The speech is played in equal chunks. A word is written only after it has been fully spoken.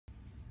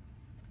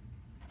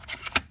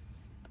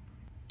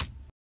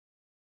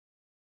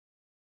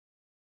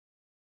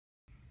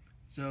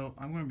So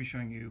I'm going to be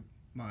showing you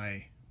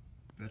my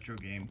retro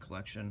game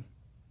collection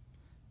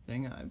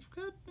thing. I've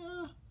got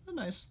a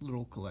nice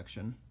little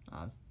collection.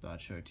 Thought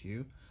I'd show it to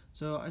you.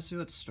 So I say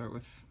let's start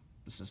with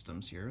the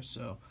systems here.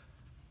 So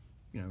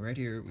right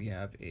here we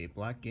have a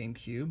black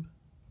GameCube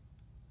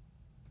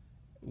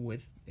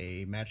with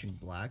a matching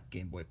black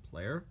Game Boy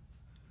player.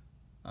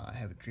 I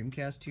have a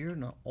Dreamcast here.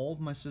 Not all of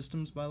my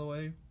systems, by the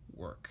way,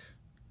 work.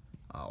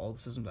 All the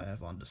systems I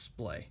have on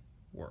display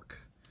work.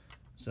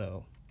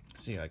 So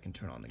see, I can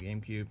turn on the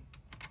GameCube.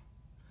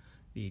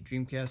 The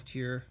Dreamcast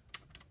here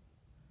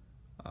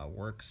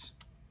works.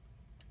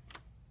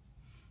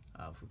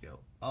 If we go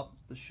up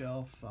the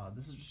shelf,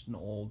 this is just an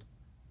old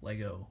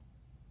Lego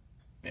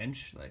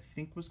bench that I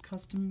think was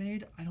custom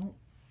made. I don't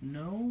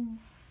know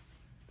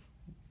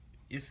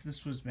if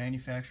this was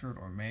manufactured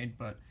or made,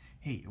 but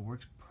hey, it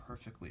works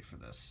perfectly for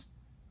this.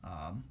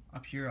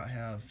 Up here I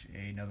have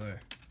another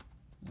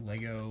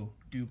Lego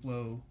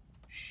Duplo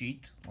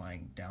sheet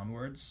lying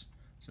downwards,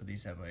 so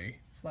these have a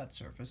flat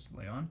surface to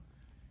lay on.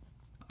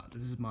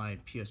 This is my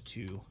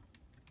PS2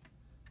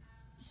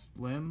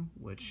 Slim,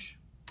 which,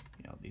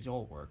 these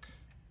all work.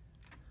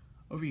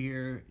 Over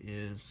here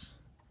is,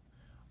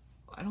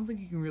 I don't think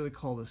you can really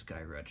call this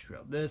guy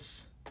retro.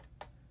 This,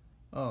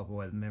 oh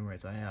boy, the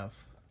memories I have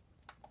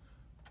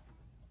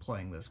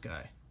playing this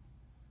guy.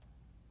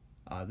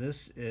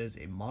 This is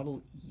a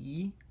Model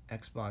E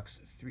Xbox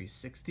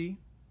 360.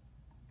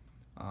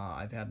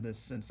 I've had this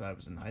since I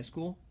was in high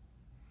school.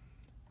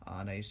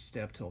 And I used to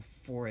stay up till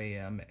 4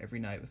 a.m. every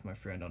night with my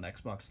friend on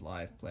Xbox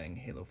Live playing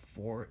Halo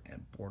 4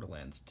 and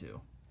Borderlands 2.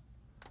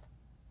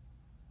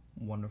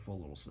 Wonderful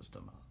little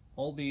system.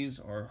 All these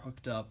are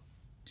hooked up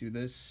to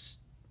this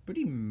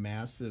pretty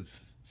massive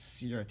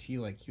CRT,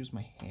 like here's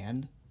my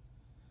hand,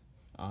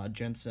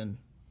 Jensen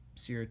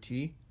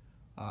CRT.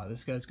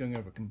 This guy's going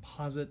over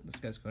composite,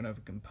 this guy's going over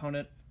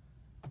component,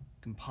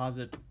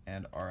 composite,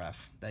 and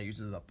RF. That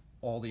uses up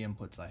all the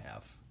inputs I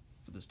have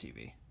for this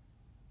TV.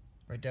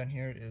 Right down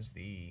here is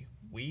the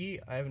Wii.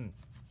 I haven't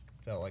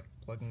felt like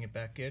plugging it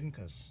back in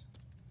because,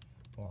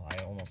 well,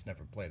 I almost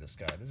never play this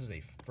guy. This is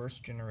a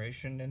first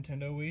generation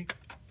Nintendo Wii,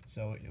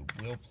 so it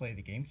will play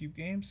the GameCube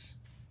games.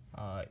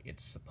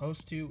 It's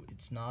supposed to.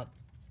 It's not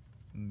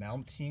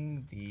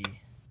mounting the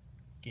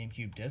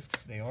GameCube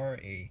discs. They are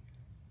a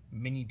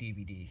mini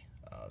DVD,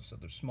 so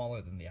they're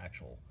smaller than the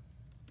actual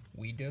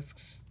Wii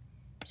discs.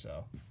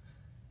 So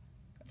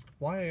that's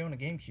why I own a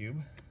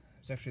GameCube.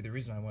 It's actually the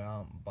reason I went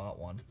out and bought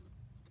one.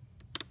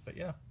 But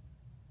yeah,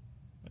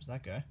 there's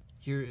that guy.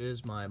 Here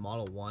is my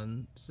Model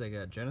 1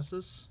 Sega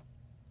Genesis.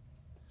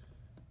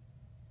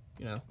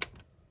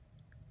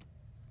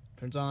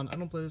 Turns on. I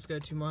don't play this guy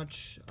too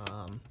much.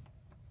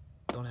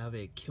 Don't have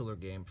a killer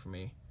game for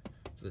me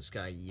for this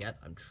guy yet.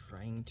 I'm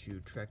trying to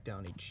track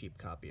down a cheap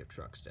copy of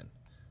Truxton.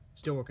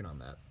 Still working on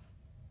that.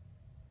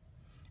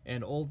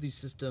 And all of these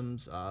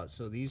systems,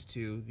 so these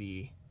two,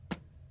 the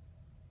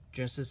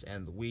Genesis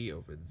and the Wii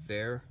over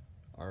there,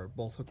 are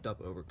both hooked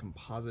up over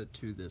composite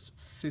to this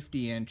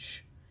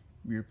 50-inch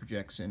rear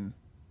projection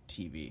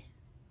TV.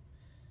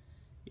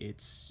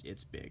 It's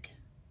big.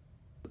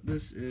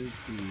 This is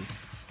the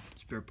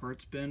spare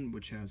parts bin,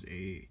 which has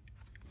a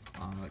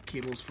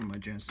cables from my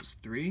Genesis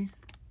 3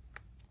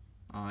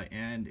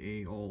 and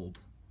a old,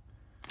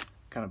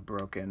 kind of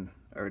broken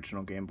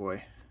original Game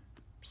Boy.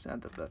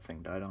 Sad that that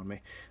thing died on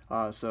me.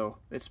 So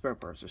its spare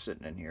parts are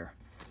sitting in here.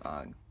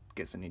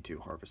 Guess I need to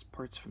harvest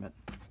parts from it,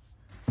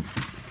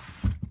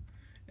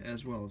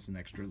 as well as an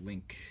extra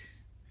link.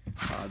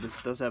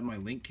 This does have my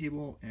link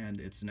cable, and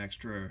it's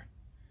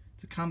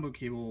a combo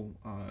cable.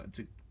 It's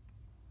a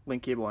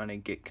link cable and a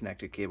get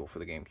connected cable for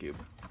the GameCube.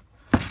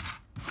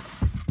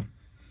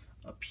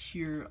 Up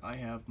here I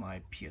have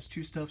my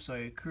PS2 stuff, so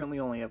I currently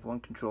only have one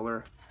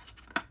controller,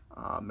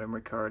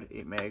 memory card,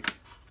 8 meg,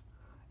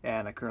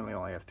 and I currently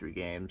only have 3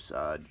 games,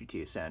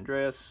 GTA San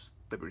Andreas,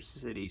 Liberty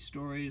City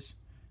Stories,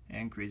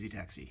 and Crazy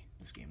Taxi.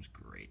 This game's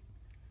great.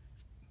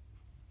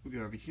 We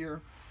go over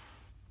here.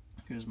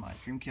 Here's my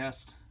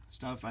Dreamcast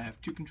stuff. I have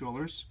 2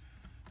 controllers.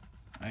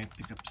 I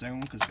picked up the second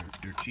one because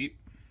they're cheap.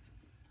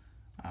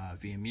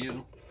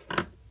 VMU.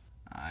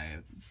 I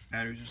have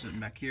batteries are sitting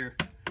back here.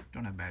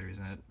 Don't have batteries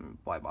in it.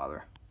 Why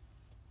bother?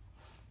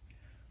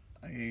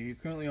 I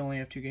currently only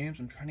have 2 games.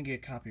 I'm trying to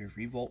get a copy of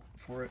Revolt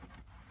for it.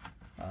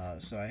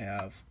 So I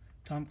have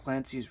Tom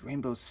Clancy's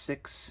Rainbow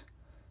Six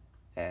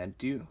and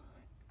Doom.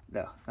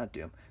 No, not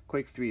Doom.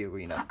 Quake 3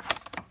 Arena.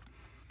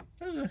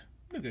 They're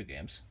good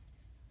games.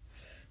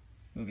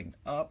 Moving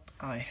up,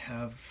 I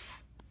have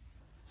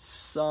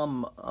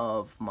some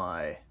of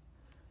my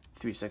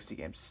 360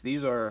 games.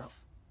 These are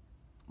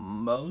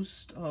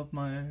most of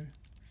my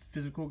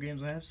physical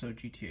games I have. So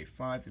GTA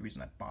 5, the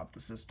reason I bought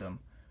the system,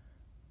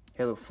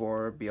 Halo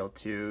 4,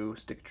 BL2,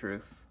 Stick of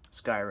Truth,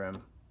 Skyrim,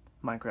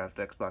 Minecraft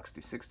Xbox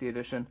 360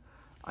 edition.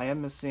 I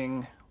am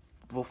missing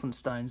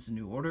Wolfenstein's The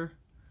New Order.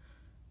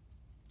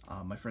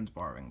 My friend's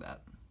borrowing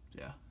that.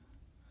 Yeah.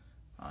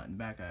 In the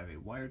back I have a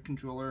wired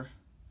controller.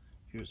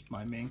 Here's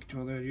my main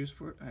controller I use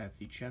for it. I have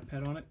the chat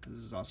pad on it because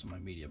this is also my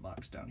media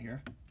box down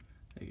here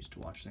that I used to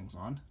watch things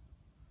on.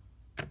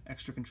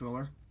 extra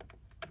controller.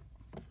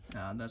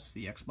 That's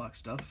the Xbox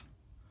stuff.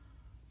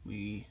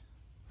 We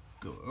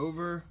go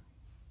over,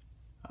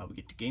 we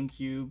get to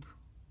GameCube,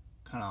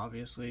 kind of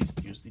obviously,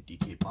 use the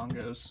DK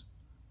bongos.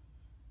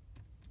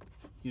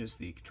 Use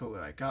the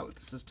controller I got with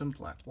the system,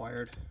 black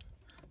wired.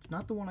 It's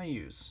not the one I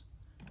use.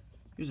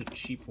 Here's a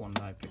cheap one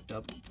that I picked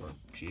up, or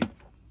cheap.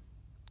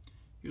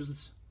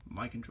 Here's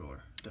my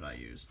controller that I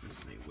use. This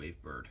is a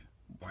Wavebird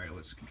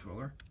wireless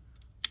controller.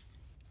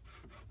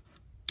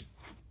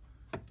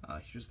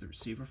 Here's the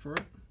receiver for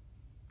it.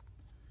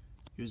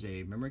 Here's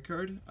a memory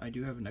card. I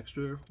do have an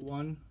extra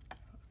one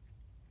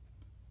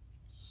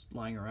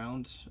lying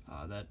around.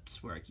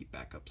 That's where I keep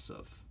backups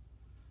of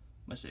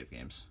my save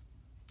games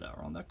that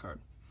are on that card.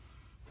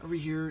 Over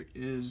here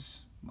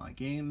is my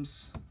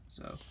games.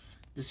 So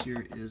this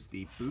here is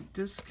the boot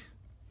disc,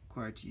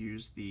 required to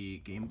use the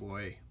Game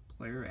Boy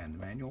player and the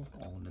manual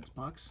all in its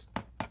box.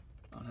 I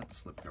don't have the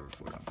slipcover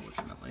for it,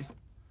 unfortunately.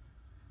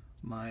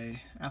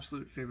 My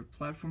absolute favorite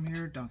platform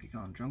here, Donkey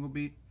Kong Jungle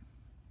Beat.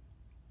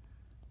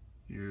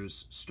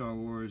 Here's Star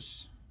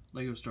Wars,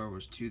 Lego Star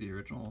Wars 2, the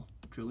original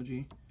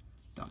trilogy,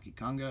 Donkey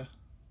Konga,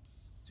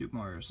 Super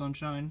Mario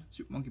Sunshine,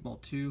 Super Monkey Ball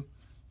 2.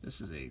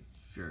 This is a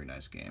very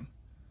nice game.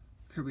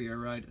 Kirby Air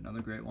Ride,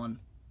 another great one.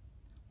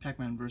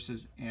 Pac-Man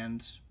Vs.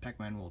 and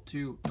Pac-Man World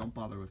 2. Don't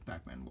bother with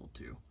Pac-Man World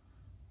 2.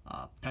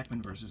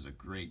 Pac-Man Vs. is a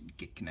great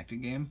Get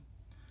Connected game.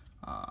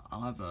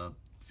 I'll have a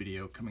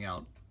video coming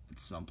out at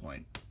some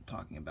point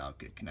talking about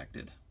Get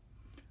Connected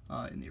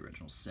in the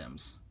original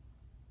Sims.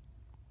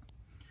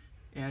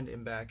 And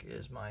in back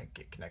is my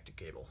Get Connected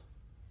cable.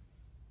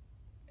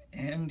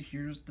 And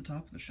here's the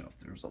top of the shelf.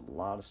 There's a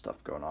lot of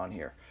stuff going on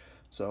here.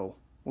 So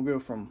we'll go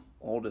from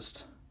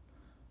oldest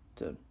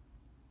to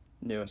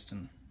newest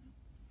and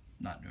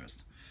not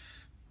newest.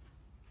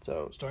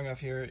 So starting off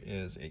here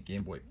is a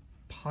Game Boy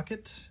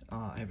Pocket.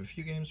 I have a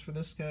few games for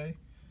this guy.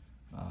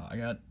 I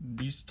got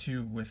these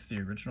two with the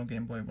original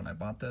Game Boy when I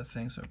bought that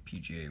thing, so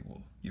PGA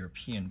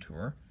European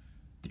Tour,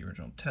 the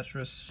original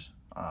Tetris.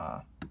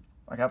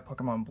 I got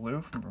Pokemon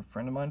Blue from a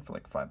friend of mine for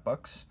like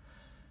 $5.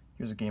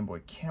 Here's a Game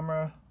Boy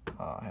camera.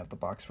 I have the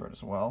box for it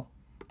as well.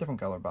 Different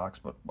color box,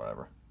 but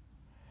whatever.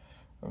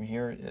 Over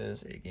here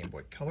is a Game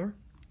Boy Color.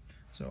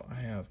 So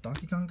I have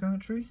Donkey Kong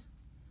Country,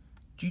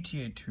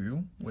 GTA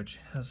 2, which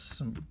has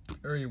some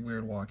very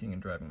weird walking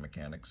and driving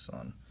mechanics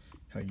on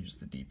how you use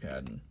the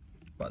D-pad and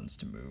buttons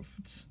to move.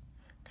 It's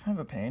kind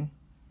of a pain.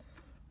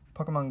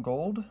 Pokemon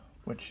Gold,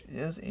 which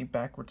is a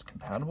backwards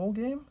compatible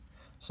game,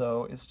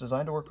 so it's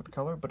designed to work with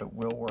color, but it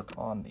will work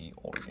on the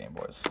older Game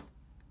Boys.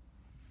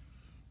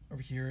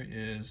 Over here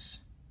is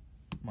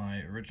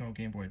my original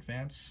Game Boy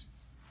Advance.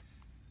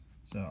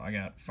 So I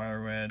got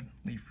Fire Red,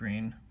 Leaf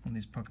Green, one of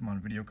these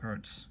Pokemon video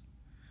carts,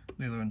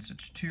 Lilo and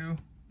Stitch 2,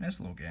 nice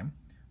little game.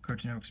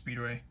 Cartoon Network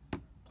Speedway,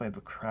 played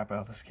the crap out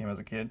of this game as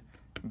a kid.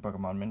 And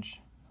Pokemon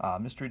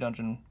Mystery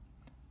Dungeon,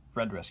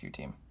 Red Rescue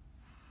Team.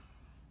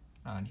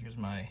 And here's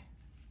my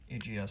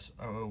AGS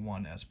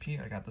 001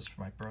 SP. I got this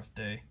for my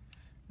birthday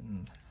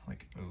in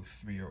like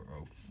 03 or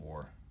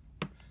 04.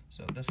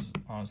 So this is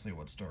honestly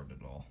what started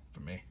it all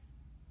for me.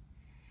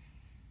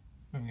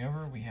 Moving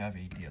over, we have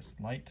a DS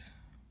Lite,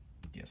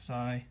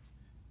 DSi,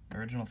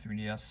 original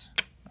 3DS,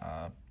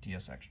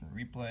 DS Action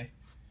Replay.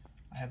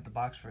 I have the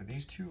box for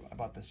these two. I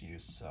bought this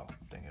used, so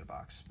didn't get a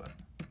box, but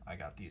I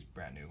got these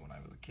brand new when I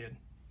was a kid.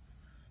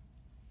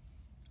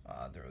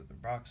 There are the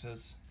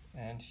boxes,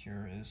 and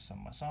here is some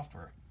of my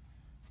software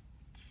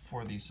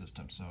for these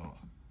systems. So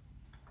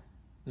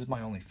this is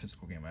my only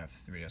physical game. I have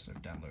 3DS.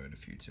 I've downloaded a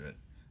few to it.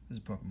 This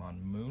is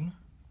Pokemon Moon.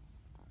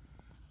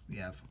 We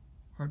have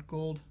Heart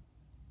Gold,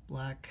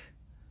 Black,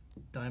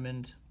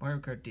 Diamond, Mario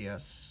Kart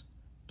DS,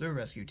 Blue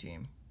Rescue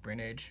Team, Brain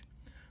Age,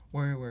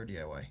 WarioWare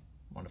DIY.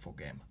 Wonderful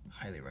game.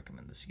 Highly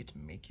recommend this. You get to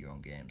make your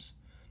own games.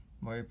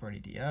 Mario Party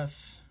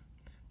DS,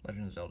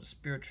 Legend of Zelda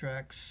Spirit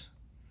Tracks,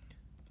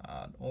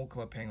 old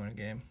Club Penguin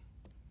game,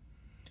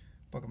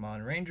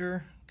 Pokemon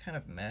Ranger, kind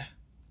of meh.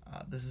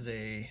 This is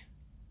a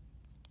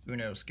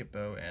Uno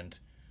Skippo and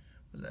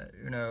was that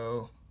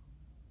Uno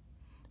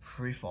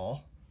Free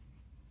Fall.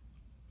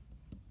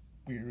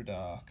 Weird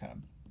kind of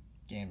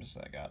games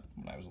that I got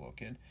when I was a little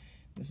kid.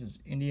 This is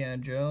Indiana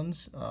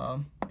Jones,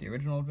 the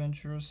original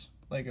adventures,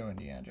 Lego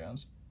Indiana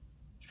Jones,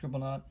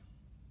 Scribblenauts,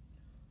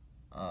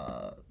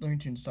 Looney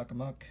Tunes Duck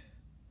Amuck,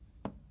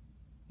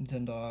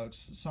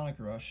 Nintendogs, Sonic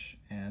Rush,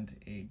 and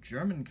a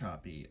German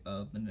copy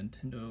of the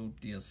Nintendo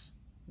DS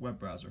web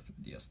browser for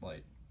the DS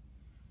Lite.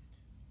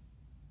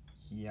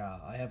 Yeah,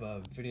 I have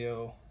a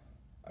video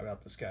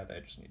about this guy that I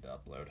just need to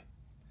upload.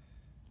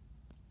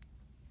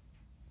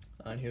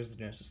 And here's the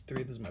Genesis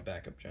 3. This is my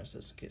backup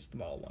Genesis in case the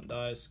Model 1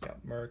 dies.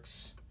 Got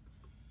Mercs.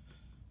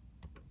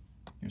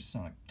 Here's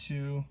Sonic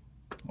 2,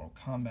 Mortal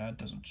Kombat,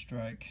 Desert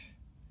Strike,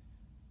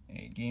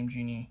 a Game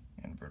Genie,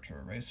 and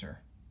Virtua Racer.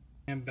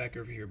 And back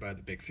over here by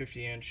the big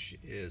 50-inch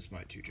is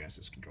my two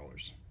Genesis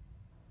controllers.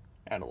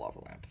 And a lava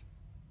lamp.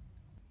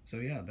 So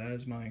yeah, that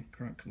is my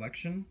current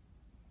collection.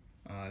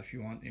 If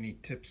you want any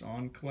tips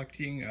on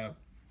collecting,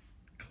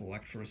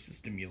 collect for a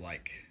system you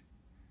like.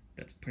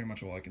 That's pretty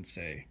much all I can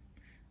say.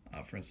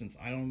 For instance,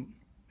 I don't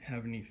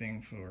have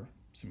anything for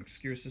some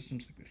obscure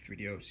systems like the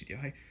 3DO,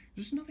 CDI.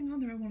 There's nothing on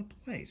there I want to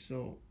play,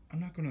 so I'm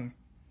not gonna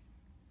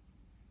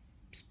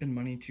spend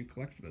money to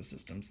collect for those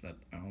systems that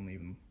don't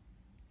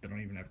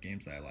even have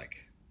games that I like.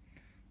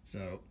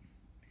 So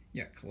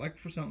yeah, collect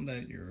for something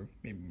that you're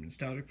maybe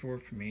nostalgic for.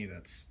 For me,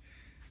 that's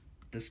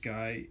this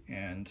guy,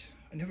 and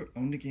I never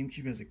owned a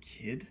GameCube as a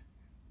kid,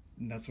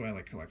 and that's why I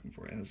like collecting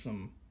for it. It has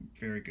some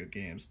very good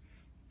games.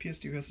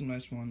 PS2 has some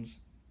nice ones.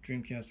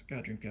 Dreamcast, I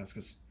got Dreamcast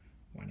because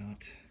why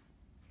not?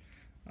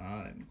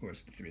 And of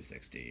course, the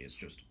 360 is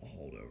just a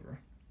holdover.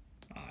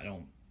 I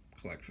don't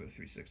collect for the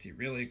 360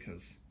 really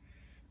because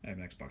I have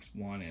an Xbox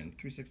One and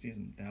 360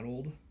 isn't that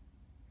old.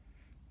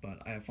 But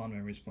I have fond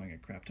memories playing a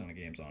crap ton of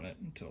games on it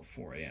until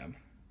 4 a.m.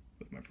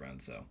 with my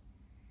friends, so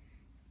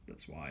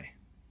that's why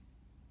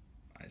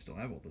I still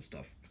have all this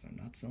stuff because I'm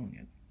not selling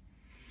it.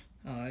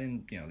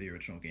 And the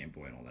original Game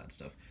Boy and all that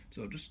stuff.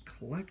 So just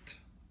collect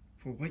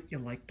for what you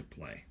like to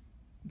play.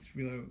 That's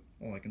really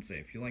all I can say.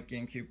 If you like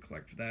GameCube,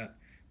 collect for that.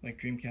 Like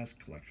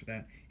Dreamcast, collect for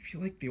that. If you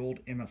like the old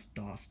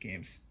MS-DOS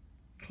games,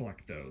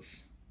 collect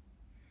those.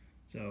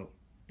 So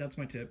that's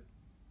my tip.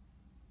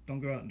 Don't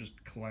go out and just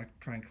try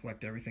and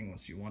collect everything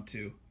unless you want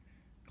to.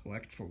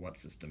 Collect for what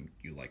system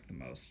you like the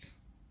most.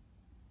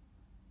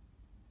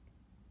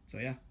 So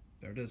yeah,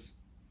 there it is.